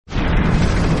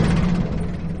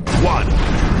one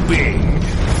big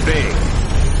thing.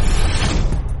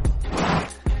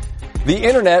 The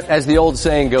internet, as the old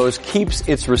saying goes, keeps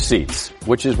its receipts,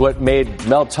 which is what made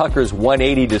Mel Tucker's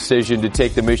 180 decision to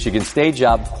take the Michigan State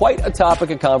job quite a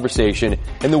topic of conversation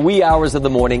in the wee hours of the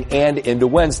morning and into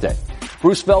Wednesday.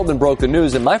 Bruce Feldman broke the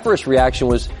news, and my first reaction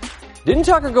was, didn't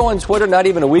Tucker go on Twitter not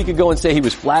even a week ago and say he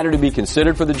was flattered to be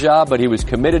considered for the job, but he was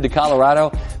committed to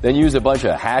Colorado, then use a bunch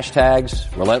of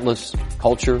hashtags, relentless,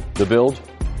 culture, the build?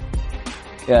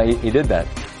 Yeah, he did that.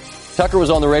 Tucker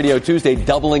was on the radio Tuesday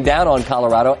doubling down on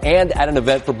Colorado and at an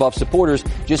event for Buff supporters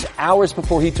just hours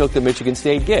before he took the Michigan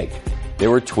State gig. There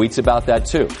were tweets about that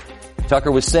too.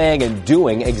 Tucker was saying and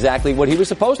doing exactly what he was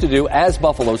supposed to do as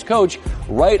Buffalo's coach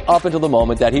right up until the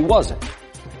moment that he wasn't.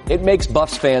 It makes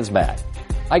Buffs fans mad.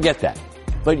 I get that.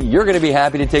 But you're going to be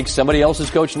happy to take somebody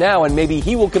else's coach now, and maybe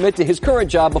he will commit to his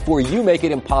current job before you make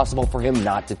it impossible for him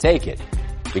not to take it.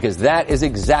 Because that is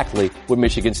exactly what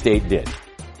Michigan State did.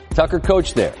 Tucker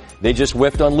coached there. They just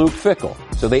whiffed on Luke Fickell,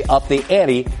 so they upped the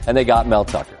ante and they got Mel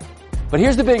Tucker. But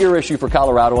here's the bigger issue for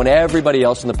Colorado and everybody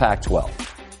else in the Pac-12.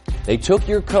 They took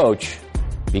your coach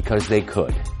because they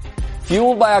could.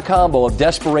 Fueled by a combo of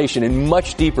desperation and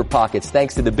much deeper pockets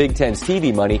thanks to the Big Ten's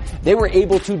TV money, they were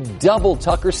able to double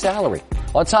Tucker's salary.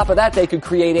 On top of that, they could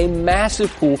create a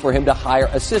massive pool for him to hire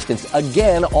assistants.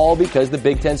 Again, all because the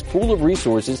Big Ten's pool of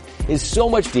resources is so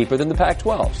much deeper than the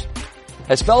Pac-12's.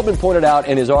 As Feldman pointed out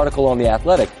in his article on The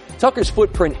Athletic, Tucker's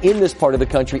footprint in this part of the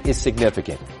country is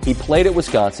significant. He played at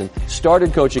Wisconsin,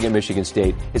 started coaching at Michigan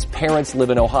State. His parents live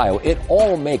in Ohio. It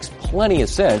all makes plenty of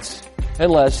sense,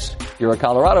 unless you're a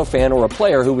Colorado fan or a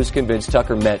player who was convinced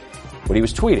Tucker meant what he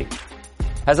was tweeting.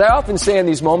 As I often say in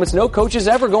these moments, no coach is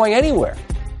ever going anywhere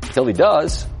until he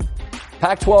does.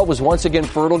 Pac-12 was once again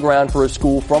fertile ground for a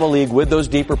school from a league with those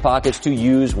deeper pockets to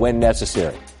use when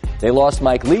necessary. They lost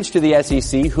Mike Leach to the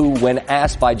SEC, who, when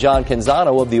asked by John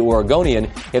Canzano of the Oregonian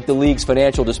if the league's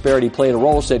financial disparity played a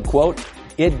role, said, quote,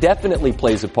 "It definitely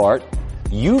plays a part.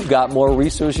 You've got more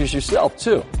resources yourself,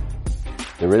 too."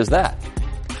 There is that.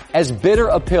 As bitter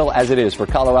a pill as it is for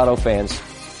Colorado fans,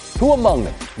 who among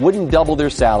them wouldn't double their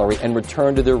salary and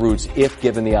return to their roots if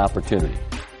given the opportunity?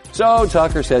 So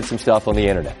Tucker said some stuff on the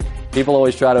internet. People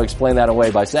always try to explain that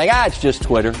away by saying, it's just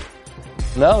Twitter.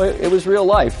 No, it was real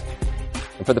life.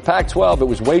 And for the Pac-12, it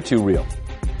was way too real.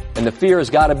 And the fear has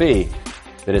got to be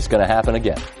that it's going to happen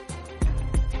again.